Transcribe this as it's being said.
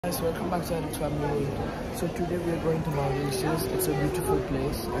Guys, welcome back to our family. So today we are going to Mauritius. It's a beautiful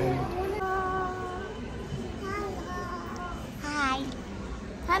place and Hi.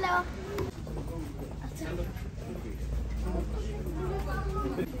 Hello.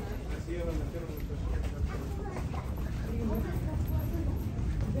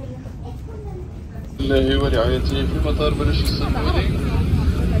 الله ورعايته في مطار موريشيوس السنغالي.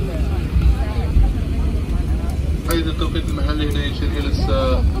 حيث التوقيت المحلي هنا يشير إلى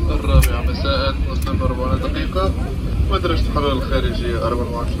الساعة 4 مساء و42 دقيقة، ودرجة الحرارة الخارجية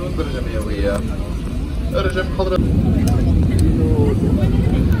 24 درجة مئوية. الرجاء في حضرة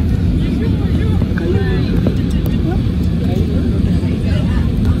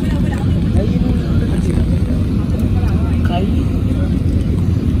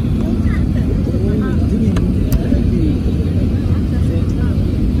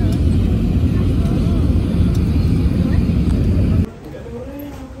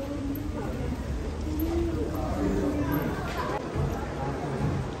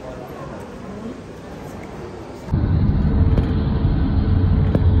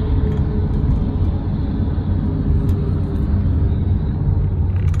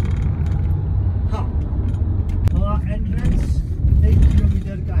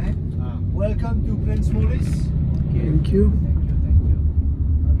Welcome to Prince Maurice. thank you.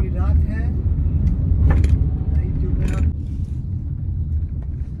 अभी रात है नहीं तो मैं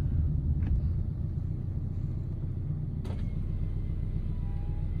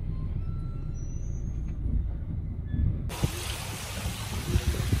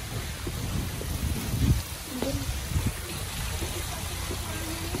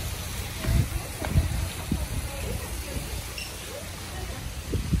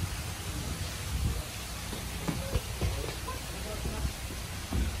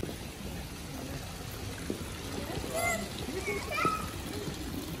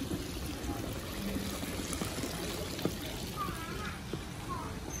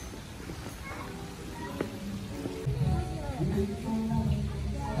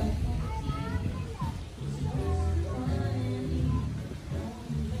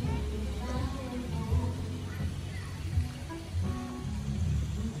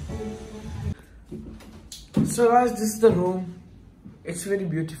So guys, this is the room. It's very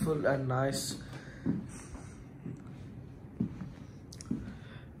beautiful and nice.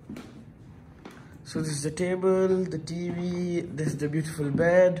 So this is the table, the TV, this is the beautiful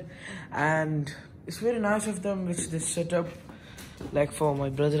bed, and it's very nice of them which they set up like for my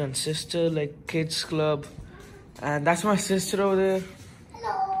brother and sister, like kids club. And that's my sister over there.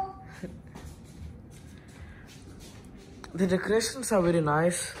 Hello. The decorations are very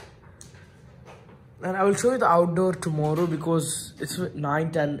nice. And I will show you the outdoor tomorrow because it's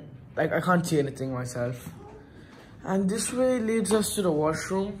night and like I can't see anything myself. And this way leads us to the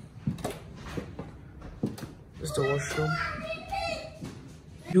washroom. This is the washroom.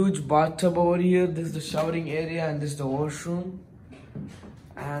 Huge bathtub over here. This is the showering area and this is the washroom.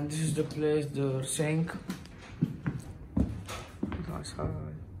 And this is the place, the sink. Nice, hi.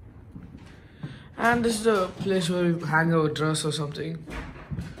 And this is the place where we hang our dress or something.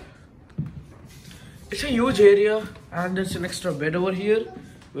 It's a huge area and there's an extra bed over here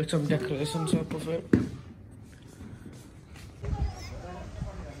with some decorations up of it.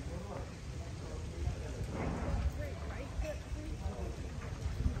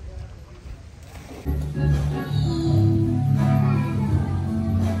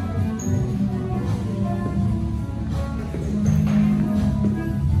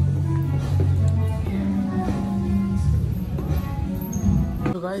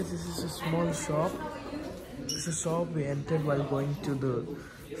 So guys, this is a small shop. It's a shop we entered while going to the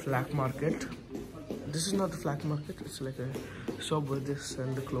flag market. This is not the flag market, it's like a shop where they sell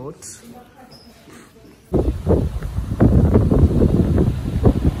the clothes.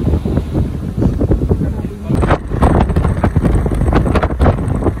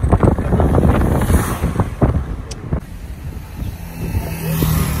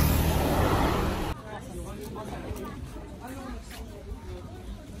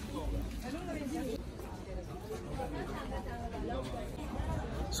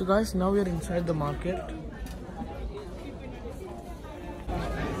 So guys, now we are inside the market.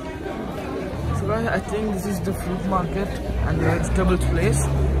 So guys, I think this is the fruit market and the vegetables place.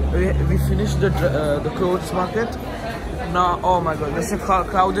 We finished the clothes market. Now, oh my god, this is a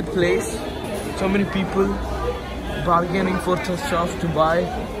crowded place. So many people bargaining for stuff to buy.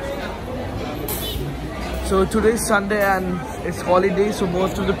 So today is Sunday and it's holiday, so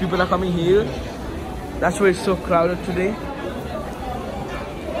most of the people are coming here. That's why it's so crowded today.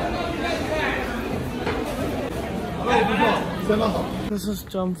 This is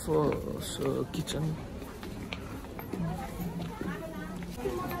jump for kitchen.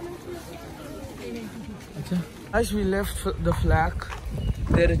 Guys, we left the flag.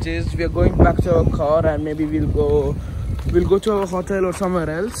 There it is. We are going back to our car, and maybe we'll go to our hotel or somewhere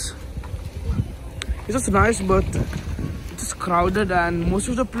else. It's just nice, but it's crowded, and most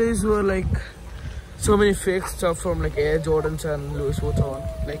of the places were like so many fake stuff from like Air Jordans and Louis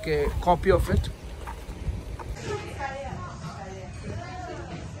Vuitton, like a copy of it.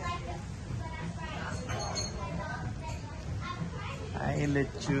 I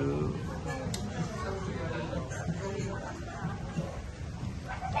let you.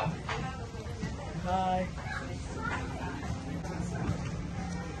 Hi.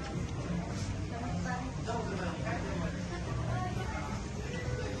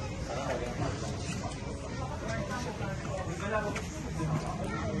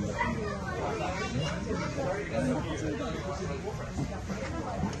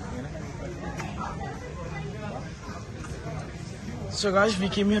 So guys, we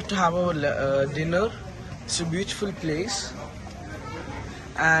came here to have our dinner. It's a beautiful place,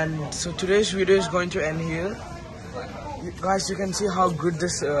 and so today's video is going to end here. Guys, you can see how good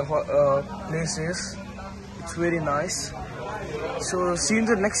this place is. It's very nice. So see you in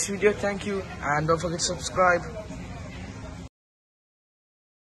the next video. Thank you, and don't forget to subscribe.